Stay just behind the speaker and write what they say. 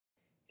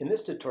In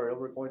this tutorial,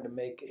 we're going to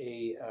make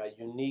a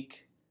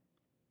unique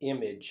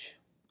image.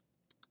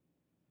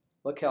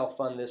 Look how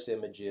fun this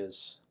image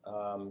is.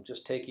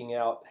 Just taking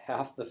out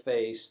half the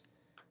face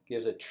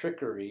gives a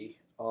trickery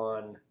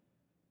on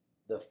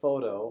the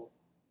photo,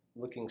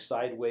 looking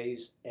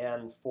sideways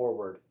and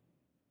forward.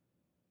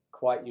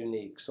 Quite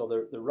unique. So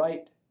the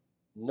right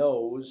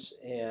nose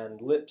and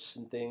lips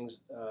and things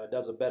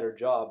does a better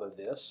job of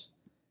this.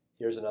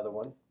 Here's another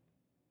one.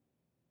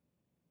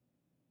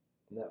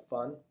 Isn't that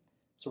fun?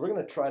 So we're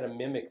going to try to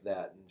mimic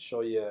that and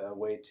show you a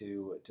way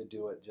to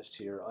do it just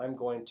here. I'm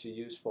going to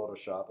use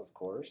Photoshop, of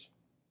course,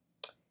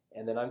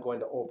 and then I'm going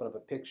to open up a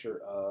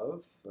picture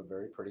of a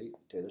very pretty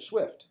Taylor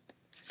Swift.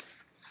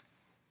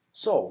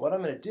 So what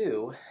I'm going to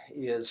do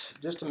is,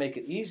 just to make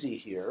it easy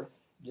here,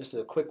 just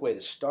a quick way to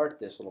start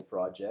this little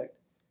project,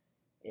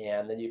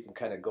 and then you can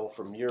kind of go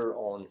from your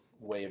own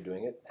way of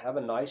doing it. Have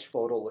a nice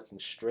photo looking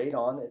straight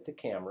on at the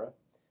camera.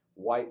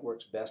 White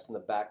works best in the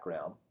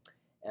background.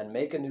 And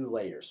make a new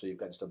layer. So you've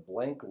got just a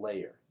blank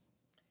layer.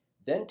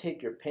 Then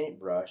take your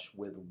paintbrush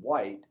with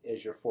white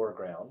as your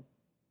foreground.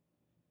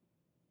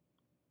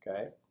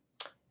 Okay,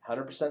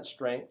 100%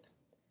 strength.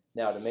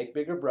 Now to make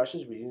bigger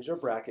brushes, we use our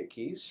bracket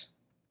keys,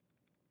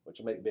 which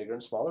will make bigger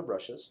and smaller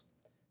brushes.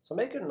 So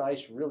make a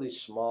nice, really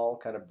small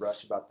kind of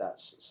brush about that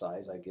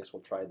size. I guess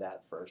we'll try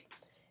that first.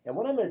 And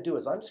what I'm going to do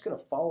is I'm just going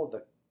to follow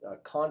the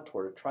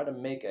contour to try to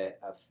make a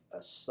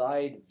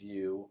side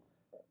view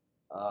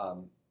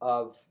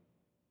of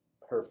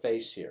her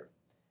face here.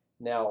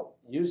 Now,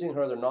 using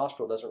her other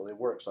nostril doesn't really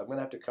work, so I'm going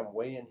to have to come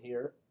way in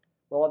here.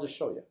 Well, I'll just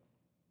show you.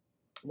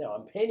 Now,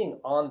 I'm painting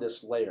on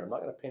this layer. I'm not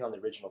going to paint on the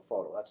original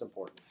photo. That's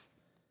important.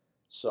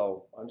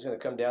 So I'm just going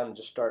to come down and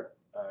just start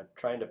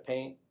trying to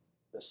paint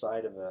the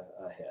side of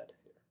a head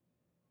here.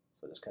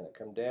 So just kind of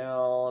come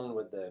down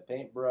with the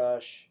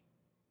paintbrush,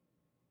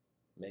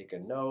 make a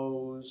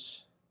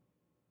nose,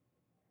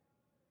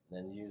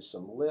 then use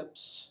some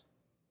lips,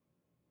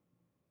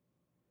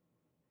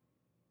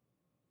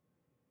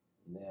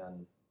 and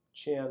then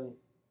chin, and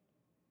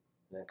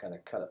then kind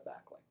of cut it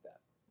back like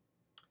that.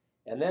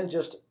 And then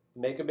just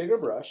make a bigger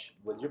brush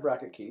with your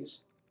bracket keys,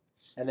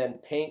 and then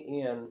paint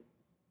in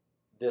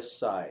this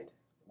side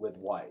with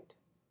white.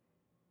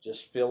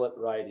 Just fill it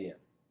right in.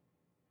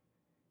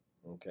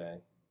 Okay.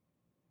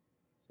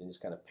 So you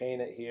just kind of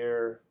paint it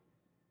here.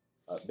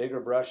 A bigger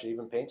brush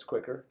even paints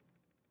quicker.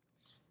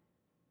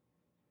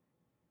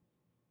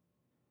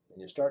 And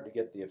you start to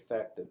get the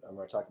effect that I'm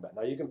going to talk about.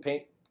 Now you can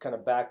paint kind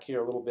of back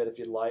here a little bit if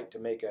you'd like to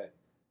make a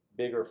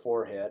bigger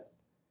forehead,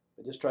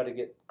 but just try to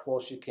get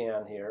close you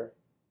can here.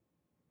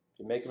 If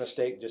you make a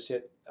mistake, just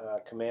hit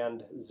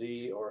Command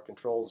Z or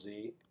Control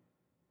Z,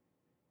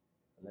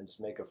 and then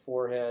just make a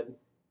forehead,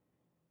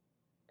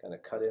 kind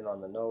of cut in on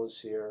the nose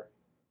here.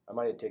 I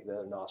might need to take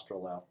the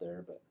nostril out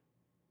there, but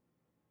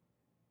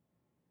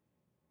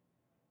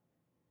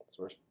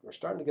so we're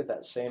starting to get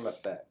that same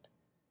effect,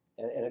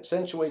 and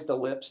accentuate the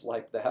lips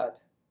like that.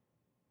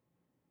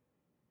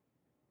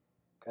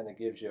 Kind of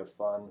gives you a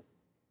fun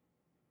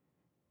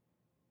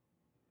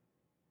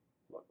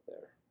look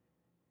there.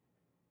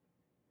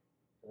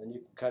 And then you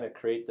can kind of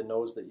create the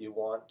nose that you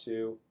want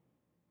to,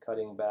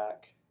 cutting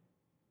back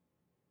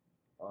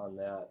on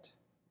that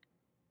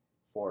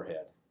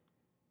forehead.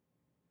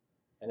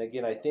 And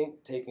again, I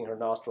think taking her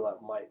nostril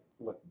out might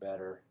look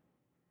better.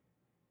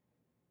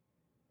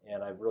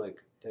 And I've really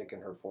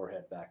taken her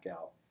forehead back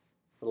out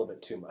a little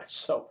bit too much,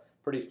 so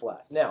pretty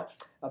flat. Now,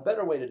 a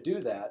better way to do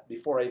that,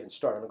 before I even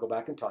start, I'm going to go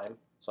back in time.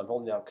 So I'm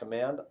holding down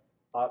Command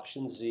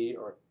Option Z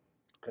or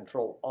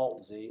Control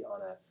Alt Z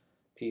on a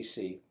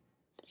PC.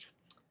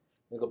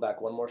 Let me go back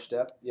one more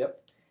step. Yep.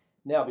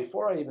 Now,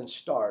 before I even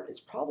start,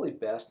 it's probably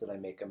best that I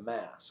make a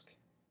mask.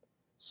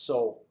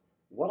 So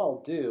what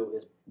I'll do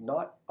is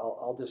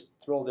I'll just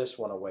throw this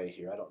one away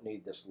here. I don't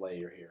need this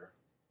layer here.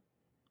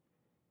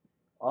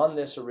 On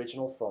this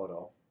original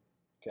photo,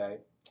 okay,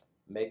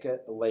 make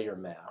a layer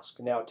mask.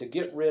 Now, to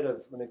get rid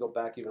of, let me go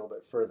back even a little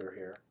bit further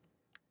here.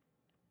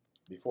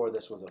 Before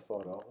this was a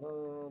photo.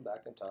 Oh,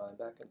 back in time,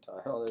 back in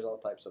time. Oh, there's all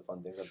types of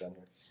fun things I've done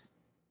here.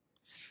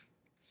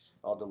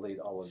 I'll delete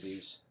all of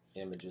these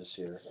images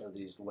here, or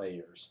these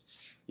layers.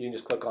 You can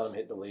just click on them,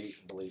 hit delete,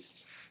 and delete.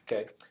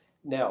 Okay.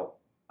 Now,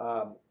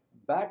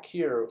 back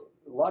here,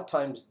 a lot of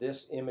times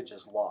this image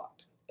is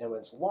locked. And when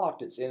it's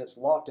locked, it's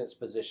locked in its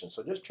position.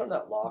 So just turn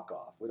that lock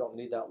off. We don't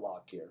need that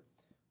lock here.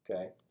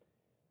 Okay.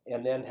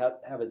 And then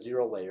have a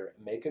zero layer.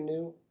 Make a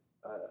new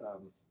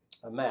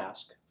a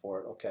mask for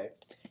it. Okay.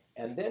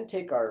 And then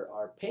take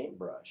our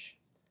paintbrush,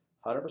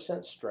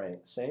 100%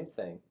 strength, same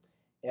thing.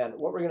 And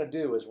what we're going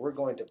to do is we're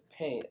going to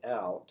paint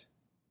out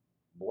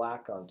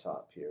black on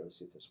top here. Let's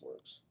see if this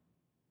works.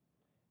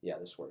 Yeah,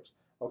 this works.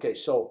 Okay,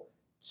 so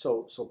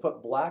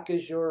put black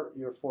as your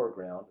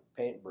foreground,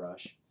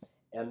 paintbrush,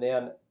 and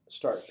then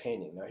start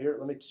painting. Now here,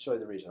 let me show you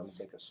the reason. I'm going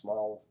to make a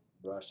small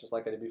brush, just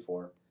like I did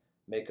before.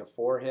 Make a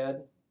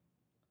forehead,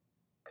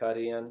 cut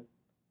in,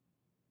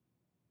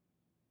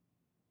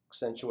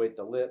 accentuate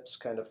the lips,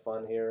 kind of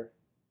fun here,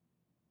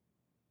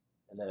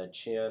 and then a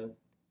chin, and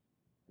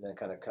then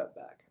kind of cut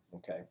back.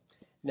 Okay.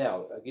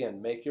 Now,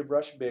 again, make your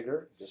brush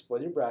bigger, just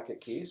with your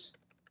bracket keys,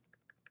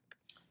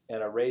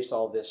 and erase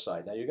all this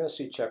side. Now you're going to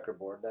see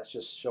checkerboard. That's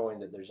just showing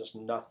that there's just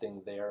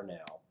nothing there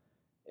now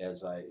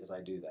as I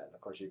do that. And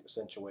of course, you can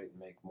accentuate and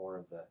make more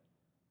of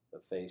the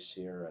face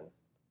here, and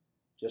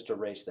just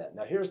erase that.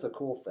 Now here's the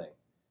cool thing.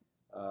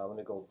 Let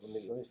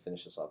me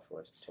finish this off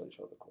before I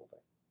show the cool thing.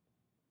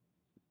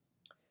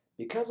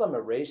 Because I'm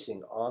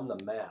erasing on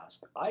the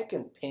mask, I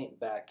can paint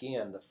back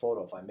in the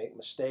photo if I make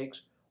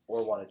mistakes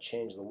or want to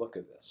change the look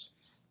of this.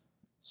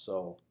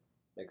 So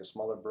make a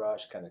smaller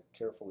brush, kind of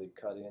carefully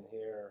cut in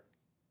here,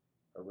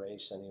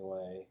 erase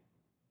anyway,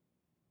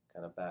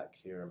 kind of back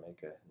here,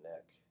 make a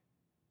neck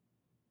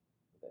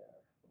there,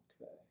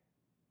 okay.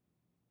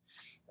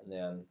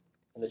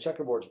 And the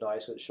checkerboard's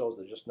nice, it shows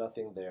there's just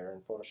nothing there.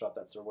 In Photoshop,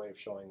 that's their way of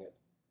showing it.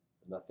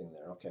 There's nothing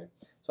there, okay.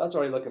 So that's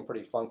already looking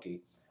pretty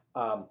funky.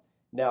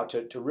 Now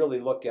to really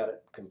look at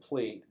it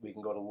complete, we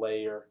can go to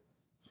Layer,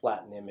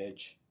 Flatten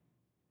Image,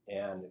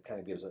 and it kind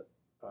of gives it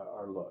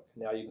our look.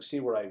 Now you can see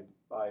where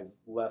I've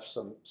left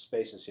some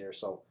spaces here,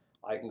 so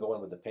I can go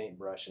in with the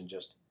paintbrush and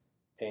just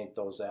paint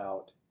those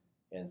out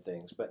and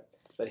things. But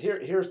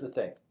here's the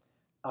thing.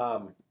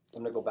 I'm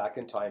going to go back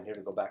in time here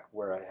to go back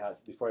where I had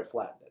before I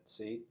flattened it.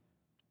 See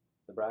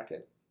the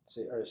bracket?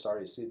 See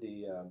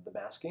the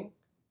masking?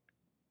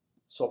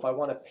 So if I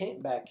want to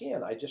paint back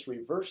in, I just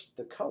reverse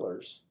the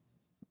colors.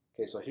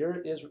 Okay, so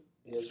here is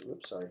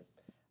oops, sorry.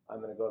 I'm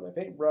going to go to my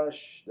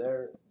paintbrush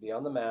there, be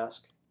on the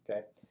mask.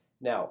 Okay,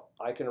 now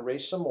I can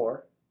erase some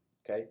more.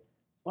 Okay,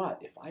 but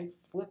if I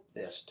flip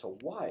this to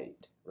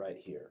white right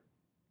here,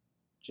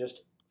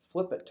 just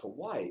flip it to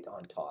white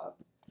on top,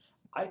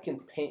 I can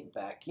paint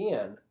back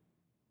in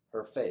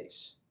her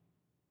face.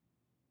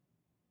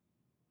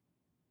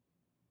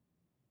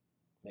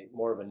 Make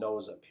more of a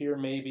nose up here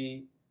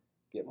maybe,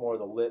 get more of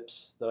the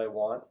lips that I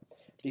want.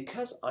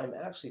 Because I'm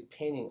actually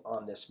painting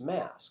on this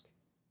mask,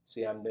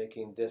 see, I'm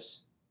making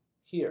this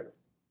here.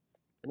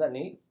 Isn't that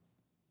neat?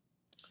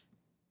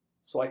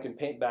 So I can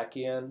paint back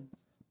in,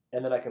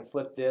 and then I can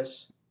flip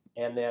this,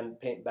 and then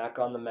paint back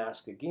on the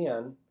mask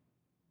again,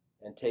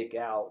 and take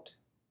out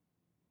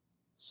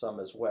some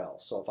as well.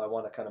 So if I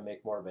want to kind of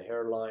make more of a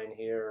hairline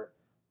here,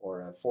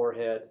 or a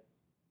forehead,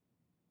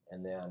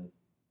 and then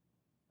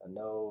a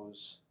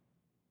nose,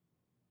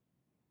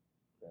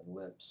 then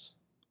lips.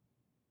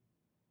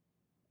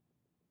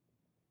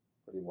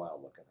 Pretty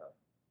wild looking, huh?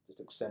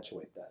 Just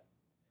accentuate that.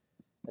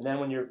 And then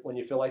when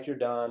you feel like you're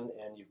done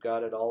and you've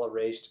got it all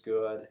erased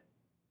good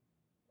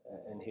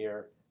in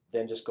here,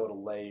 then just go to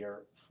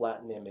Layer,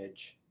 Flatten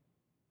Image,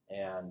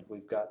 and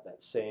we've got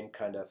that same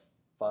kind of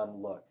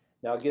fun look.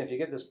 Now again, if you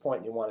get to this point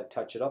and you want to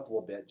touch it up a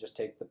little bit, just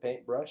take the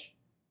paintbrush,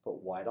 put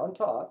white on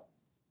top,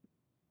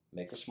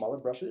 make a smaller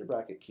brush with your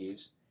bracket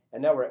keys,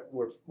 and now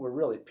we're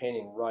really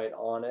painting right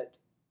on it,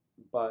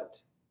 but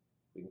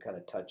we can kind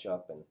of touch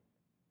up and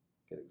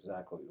get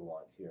exactly what we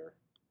want here.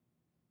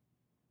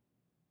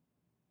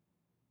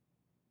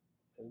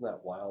 Isn't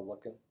that wild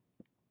looking?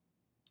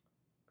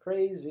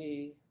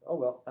 Crazy. Oh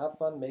well, have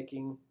fun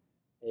making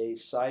a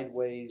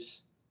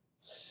sideways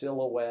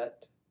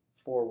silhouette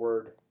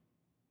forward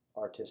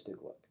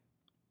artistic look.